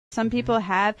Some people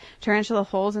have tarantula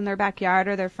holes in their backyard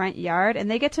or their front yard,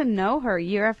 and they get to know her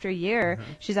year after year.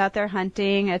 She's out there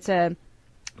hunting. It's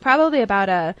probably about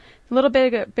a little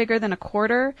bit bigger than a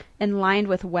quarter and lined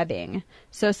with webbing.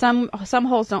 So some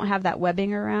holes don't have that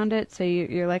webbing around it. So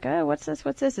you're like, oh, what's this?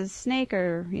 What's this? Is it a snake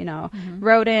or,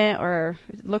 rodent? Or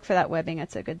look for that webbing.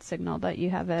 It's a good signal that you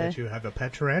have that you have a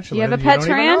pet tarantula. You have a pet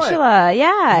tarantula.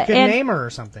 Yeah. You can name her or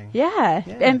something. Yeah.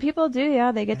 And people do.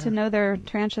 Yeah. They get to know their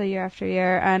tarantula year after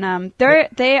year. And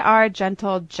they are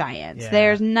gentle giants. Yeah.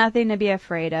 There's nothing to be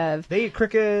afraid of. They eat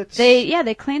crickets.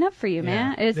 They clean up for you,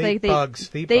 man. It's they like eat bugs.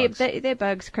 They eat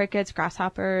bugs, crickets,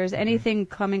 grasshoppers, anything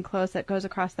coming close that goes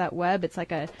across that web. It's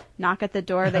like a knock at the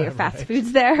door that your fast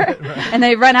food's there, and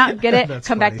they run out and get it,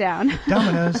 come back down.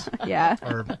 Domino's. Yeah.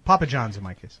 Or Papa John's in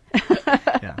my case.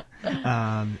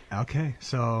 Yeah. Okay.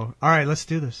 So, all right, let's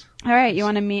do this. All right. You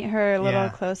want to meet her a little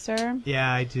closer?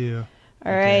 Yeah, I do.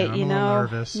 All right. I'm a little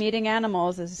nervous. Meeting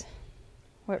animals is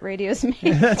what radio's made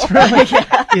That's for. right.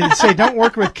 You say don't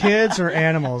work with kids or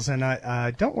animals, and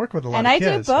I don't work with a lot of kids.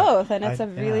 And I do both, and it's a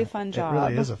really fun job. It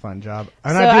really is a fun job.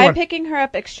 And so I'm picking her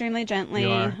up extremely gently,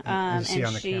 and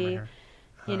she,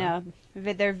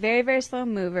 they're very, very slow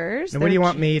movers. And what do you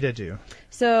want me to do?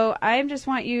 So I just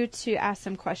want you to ask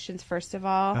some questions first of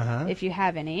all, if you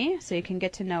have any, so you can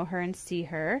get to know her and see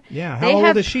her. Yeah. How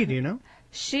old is she? Do you know?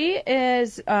 She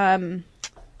is.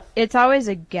 It's always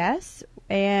a guess,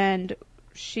 and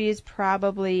she's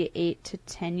probably 8 to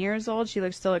 10 years old. She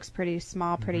still looks pretty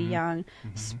small, pretty young,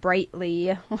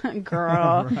 sprightly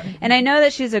girl. Right. And I know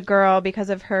that she's a girl because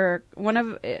of her. One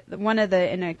of the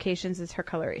indications is her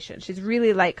coloration. She's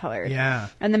really light colored. Yeah.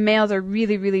 And the males are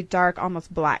really, really dark,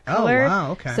 almost black colored. Oh,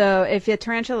 wow. Okay. So if a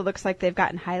tarantula looks like they've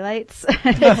gotten highlights,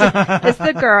 it's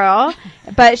the girl.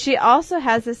 But she also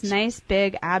has this nice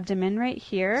big abdomen right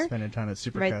here. Spend a ton of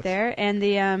supercuts. Right there. And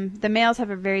the males have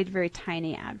a very, very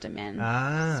tiny abdomen.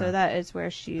 So that is where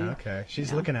she. Okay,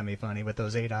 she's looking at me funny with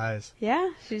those 8 eyes. Yeah,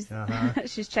 she's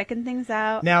she's checking things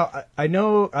out. Now I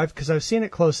know because I've seen it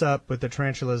close up with the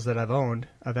tarantulas that I've owned.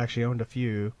 I've actually owned a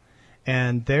few,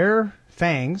 and their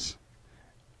fangs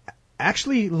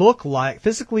actually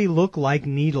physically look like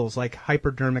needles, like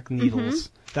hypodermic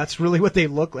needles. That's really what they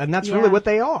look, and that's really what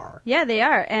they are. Yeah, they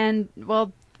are, and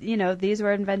well. These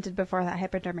were invented before that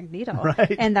hypodermic needle.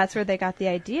 Right. And that's where they got the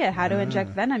idea, how to inject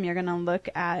venom. You're going to look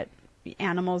at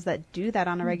animals that do that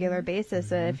on a regular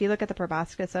basis. If you look at the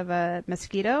proboscis of a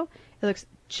mosquito, it looks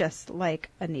just like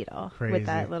a needle with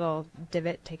that little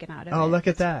divot taken out of it. Oh, look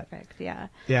at that. Perfect. Yeah.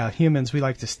 Yeah, humans, we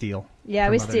like to steal.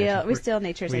 Yeah, we steal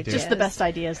nature's ideas. Just the best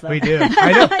ideas, though. We do.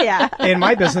 I know. Yeah. In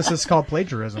my business, it's called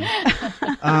plagiarism.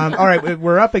 All right,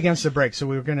 we're up against the break, so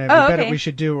we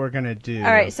should do what we're going to do.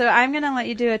 All right, so I'm going to let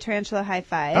you do a tarantula high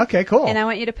five. Okay, cool. And I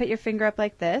want you to put your finger up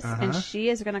like this, and she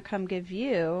is going to come give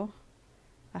you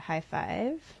a high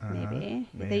five, maybe.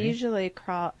 They usually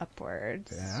crawl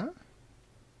upwards. Yeah.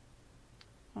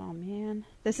 Oh, man.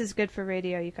 This is good for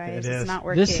radio, you guys. It's not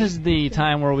working. This is the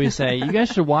time where we say, you guys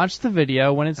should watch the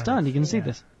video when it's done. You can see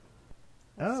this.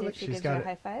 Let's see if she's got a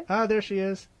high five. Oh, there she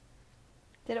is.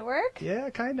 Did it work? Yeah,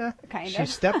 kind of. Kind of. She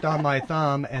stepped on my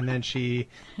thumb, and then she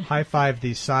high-fived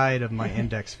the side of my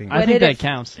index finger. I think that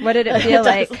counts. What did it feel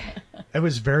like? It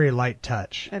was very light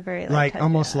touch. A very light touch.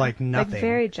 Almost like nothing. Like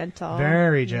very gentle.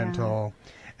 Very gentle.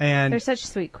 Yeah. And they're such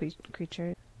sweet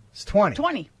creatures. It's 20.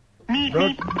 20.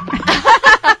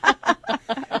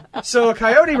 So a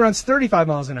coyote runs 35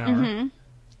 miles an hour.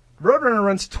 Roadrunner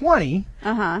runs 20.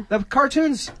 The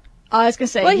cartoons... I was going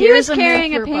to say, well, he was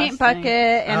carrying a paint bucket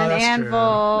and an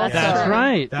anvil. That's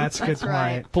right. That's a good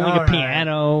point. Pulling a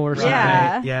piano or something.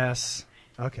 Yeah. Yes.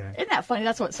 Okay. Isn't that funny?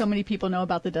 That's what so many people know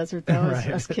about the desert, though.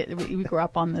 Us kids, we grew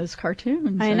up on those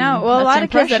cartoons. I know. Well, a lot of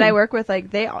kids that I work with,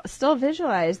 they still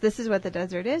visualize this is what the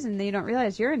desert is, and they don't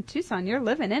realize you're in Tucson. You're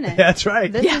living in it. That's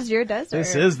right. This is your desert.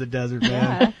 This is the desert,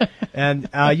 man. And,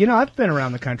 I've been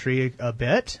around the country a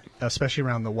bit, especially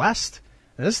around the West.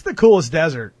 And this is the coolest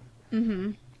desert.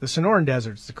 The Sonoran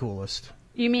Desert's the coolest.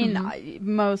 You mean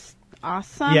most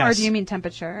awesome, or do you mean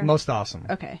temperature? Most awesome.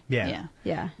 Okay. Yeah.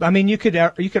 I mean, you could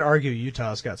argue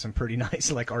Utah's got some pretty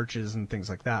nice arches and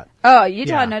things like that. Oh,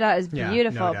 Utah, no doubt, is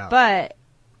beautiful, no doubt. but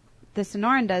the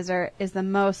Sonoran Desert is the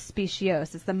most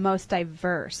speciose. It's the most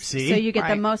diverse. See? So you get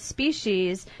the most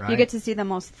species. You get to see the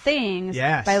most things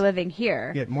by living here.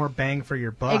 You get more bang for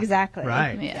your buck. Exactly.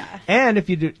 Right. Yeah. And if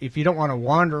you don't want to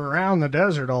wander around the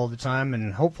desert all the time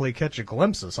and hopefully catch a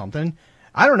glimpse of something,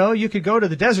 I don't know, you could go to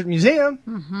the Desert Museum.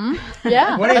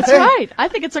 Yeah, What do you that's think? right. I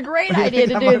think it's a great What do you idea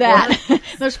think to that do might that.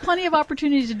 There's plenty of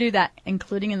opportunities to do that,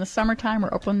 including in the summertime.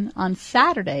 We're open on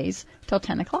Saturdays till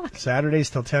 10 o'clock. Saturdays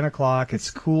till 10 o'clock. It's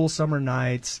cool summer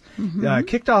nights.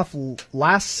 Kicked off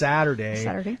last Saturday.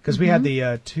 Because we had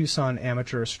the Tucson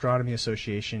Amateur Astronomy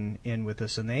Association in with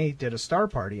us, and they did a star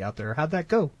party out there. How'd that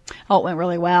go? Oh, it went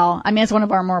really well. I mean, it's one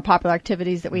of our more popular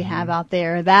activities that we have out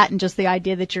there. That and just the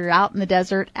idea that you're out in the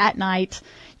desert at night.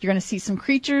 You're going to see some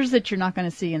creatures that you're not going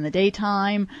to see in the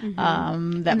daytime. That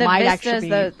And the might vistas,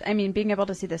 actually be. being able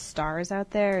to see the stars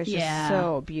out there is just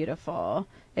so beautiful.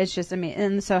 It's just amazing.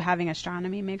 And so having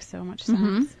astronomy makes so much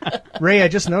sense. Ray, I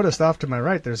just noticed off to my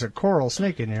right there's a coral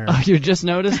snake in here. Oh, you just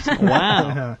noticed?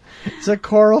 Wow. It's a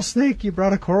coral snake. You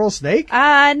brought a coral snake?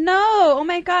 No. Oh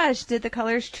my gosh. Did the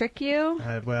colors trick you?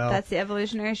 Well, That's the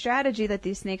evolutionary strategy that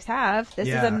these snakes have. This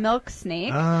is Yeah. a milk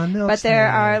snake. milk But there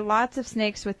snake. are lots of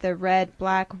snakes with the red,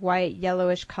 black, white,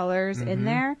 yellowish colors in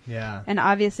there. Yeah. And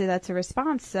obviously that's a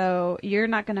response. So you're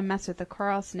not going to mess with the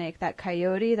coral snake. That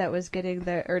coyote that was getting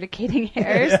the urticating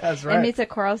hairs. Yeah, that's right. It meets a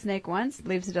coral snake once,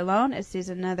 leaves it alone. It sees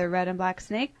another red and black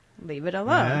snake, leave it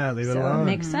alone. Yeah, leave it so alone. It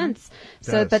makes sense.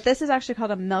 So, Does. but this is actually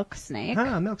called a milk snake.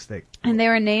 Milk snake. And they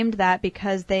were named that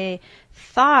because they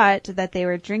thought that they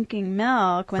were drinking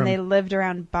milk when From- they lived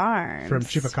around barns. From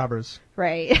chupacabras.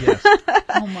 Right. Yes.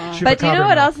 Oh my. But do you know Chupacabra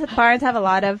what milk. else? Barns have a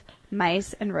lot of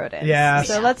mice and rodents. Yes.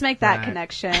 So let's make that Right.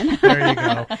 connection. There you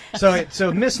go.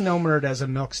 So misnomered as a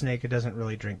milk snake, it doesn't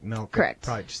really drink milk. Correct. It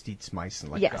probably just eats mice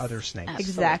and like Yes. other snakes.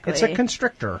 Exactly. It's a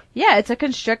constrictor. Yeah, it's a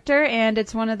constrictor, and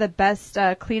it's one of the best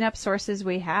cleanup sources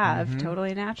we have.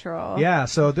 Totally natural. Yeah,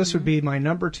 so this would be my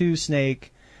number 2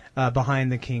 snake behind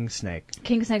the king snake.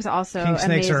 King snakes also King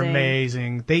snakes amazing. are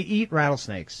amazing. They eat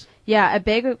rattlesnakes. Yeah, a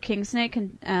big king snake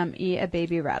can eat a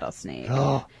baby rattlesnake.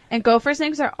 Oh. And gopher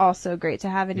snakes are also great to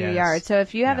have in your Yes. yard. So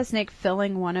if you have Yeah. a snake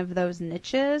filling one of those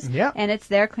niches Yeah. and it's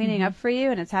there cleaning up for you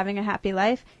and it's having a happy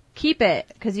life, keep it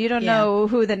because you don't Yeah. know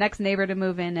who the next neighbor to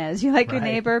move in is. You like your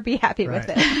Right. neighbor, be happy with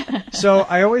Right. it. So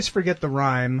I always forget the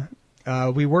rhyme.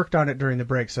 We worked on it during the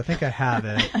break, so I think I have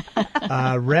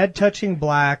it. Red touching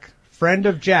black, friend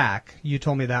of Jack. You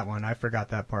told me that one. I forgot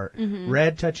that part.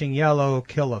 Red touching yellow,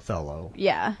 kill a fellow.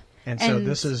 Yeah. And so And-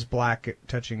 this is black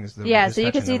touching is the Yeah, is so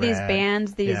you can touching see the these red.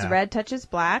 bands. These Yeah. red touches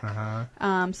black.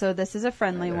 Uh-huh. So this is a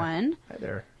friendly Hi there. one. Hi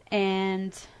there.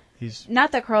 And He's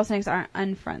not that coral snakes aren't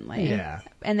unfriendly. Yeah.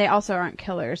 And they also aren't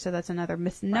killers, so that's another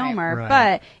misnomer. Right.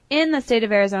 But in the state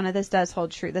of Arizona, this does hold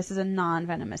true. This is a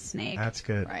non-venomous snake. that's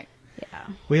good. Right. Yeah.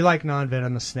 We like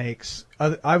non-venomous snakes.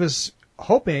 I was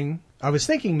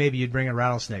thinking maybe you'd bring a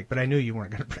rattlesnake, but I knew you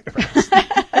weren't going to bring a rattlesnake.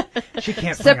 She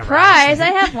can't bring a Surprise!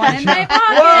 I rattlesnake. have one in my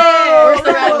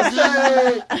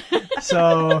pocket.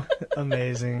 So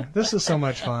amazing. This is so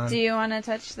much fun. Do you want to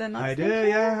touch the milk I snake do, here?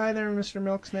 yeah. Hi there, Mr.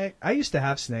 Milk Snake. I used to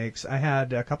have snakes. I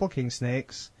had a couple king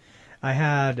snakes. I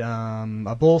had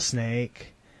a bull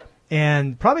snake.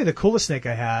 And probably the coolest snake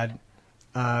I had,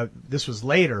 this was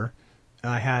later,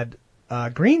 I had a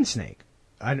green snake.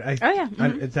 I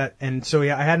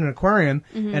had an aquarium,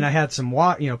 and I had some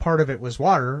water. Part of it was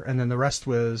water, and then the rest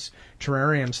was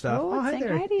terrarium stuff. Oh, hi saying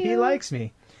there. hi to He you. likes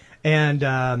me, and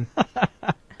and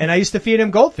I used to feed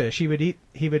him goldfish. He would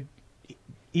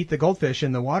eat the goldfish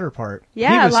in the water part.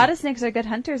 Yeah, a lot of snakes are good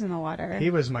hunters in the water.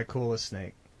 He was my coolest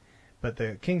snake, but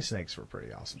the king snakes were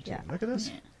pretty awesome too. Yeah. Look at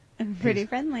this. Pretty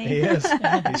friendly. He is.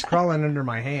 He's crawling under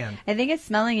my hand. I think it's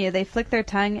smelling you. They flick their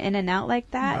tongue in and out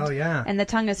like that. Oh, yeah. And the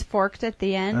tongue is forked at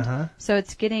the end. Uh-huh. So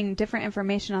it's getting different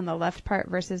information on the left part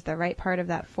versus the right part of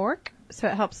that fork. So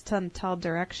it helps them tell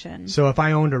direction. So if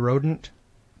I owned a rodent,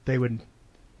 they would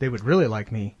really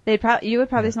like me. You would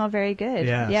probably smell very good.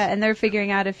 Yes. Yeah, and they're figuring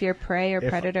out if you're prey or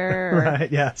predator or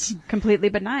Right, yes. completely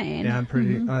benign. Yeah, I'm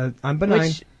pretty, I'm benign.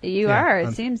 Which you Yeah, are. It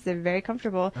I'm- seems they're very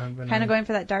comfortable. I'm benign. Kind of going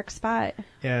for that dark spot.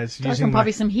 Yeah, it's Dark using and my,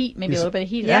 probably some heat, maybe a little bit of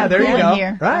heat. Yeah, It's there you cool in go.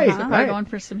 Here. Right, Uh-huh. Probably right. going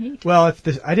for some heat. Well,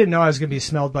 I didn't know I was going to be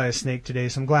smelled by a snake today,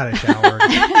 so I'm glad I showered.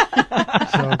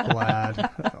 So glad.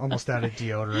 Almost out of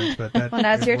deodorant, but that. Well,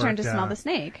 now it's it your turn worked to smell out. the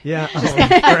snake. Yeah.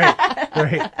 Oh,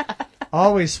 great.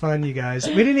 Always fun, you guys.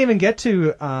 We didn't even get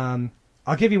to.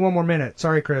 I'll give you one more minute.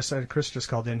 Sorry, Chris. Chris just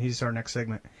called in. He's our next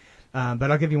segment.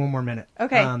 But I'll give you one more minute.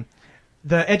 Okay.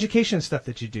 the education stuff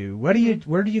that you do. Where do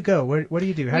you go? What do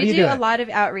you do? How do you do We it? do a lot of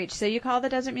outreach. So you call the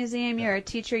Desert Museum, you're a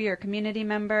teacher, you're a community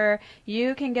member,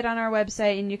 you can get on our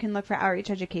website and you can look for outreach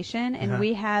education. And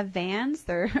we have vans.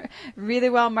 They're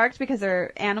really well marked because there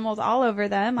are animals all over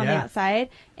them on the outside.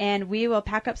 And we will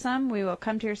pack up some. We will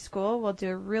come to your school. We'll do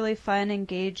a really fun,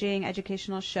 engaging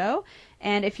educational show.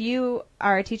 And if you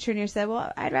are a teacher and you said,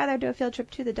 well, I'd rather do a field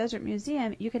trip to the Desert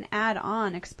Museum, you can add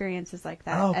on experiences like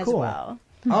that as well.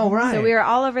 Oh, right. So we are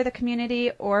all over the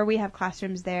community, or we have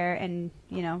classrooms there, and,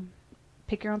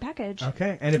 pick your own package.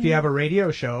 Okay. And if you have a radio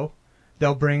show,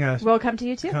 they'll bring us. We'll come to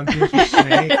you, too. Come to you,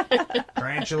 snake,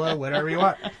 tarantula, whatever you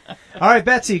want. All right,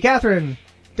 Betsy, Catherine,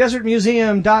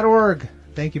 desertmuseum.org.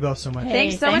 Thank you both so much.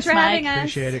 Thanks so much for having us.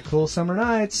 Appreciate it. Cool summer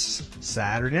nights.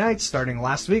 Saturday nights starting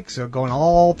last week, so going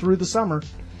all through the summer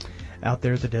out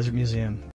there at the Desert Museum.